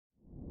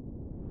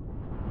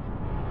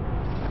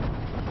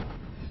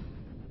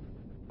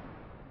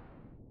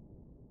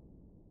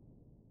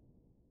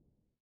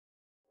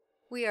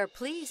We are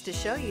pleased to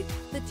show you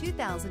the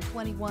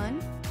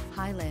 2021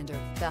 Highlander.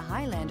 The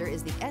Highlander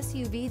is the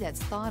SUV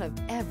that's thought of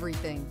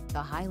everything.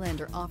 The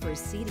Highlander offers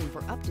seating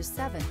for up to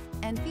 7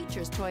 and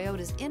features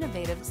Toyota's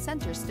innovative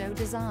center stow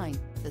design.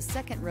 The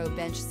second row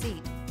bench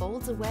seat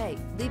folds away,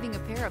 leaving a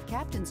pair of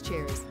captain's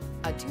chairs.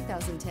 A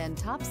 2010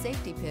 top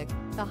safety pick,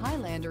 the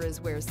Highlander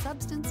is where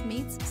substance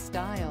meets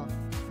style.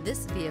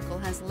 This vehicle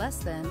has less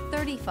than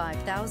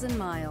 35,000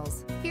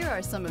 miles. Here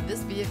are some of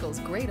this vehicle's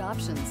great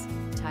options: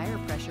 tire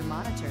pressure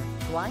monitor,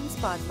 blind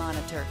spot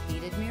monitor,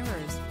 heated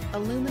mirrors,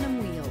 aluminum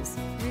wheels,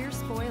 rear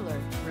spoiler,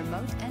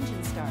 remote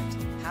engine start,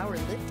 power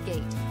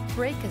liftgate,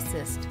 brake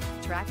assist,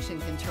 traction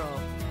control,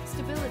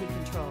 stability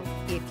control.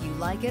 If you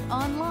like it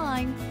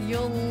online,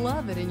 you'll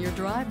love it in your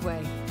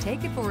driveway.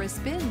 Take it for a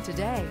spin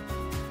today.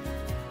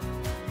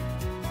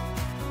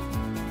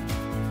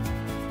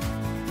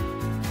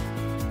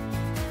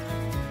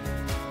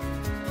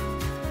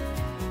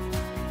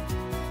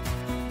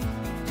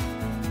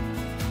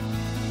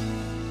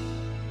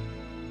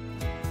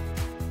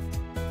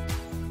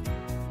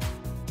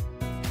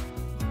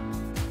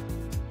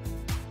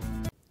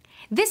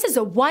 This is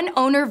a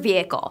one-owner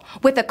vehicle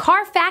with a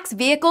CARFAX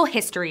Vehicle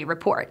History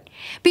Report.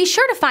 Be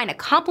sure to find a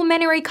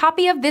complimentary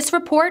copy of this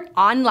report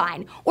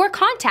online or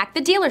contact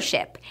the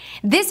dealership.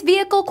 This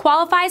vehicle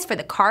qualifies for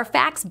the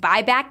CARFAX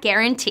Buyback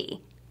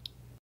Guarantee.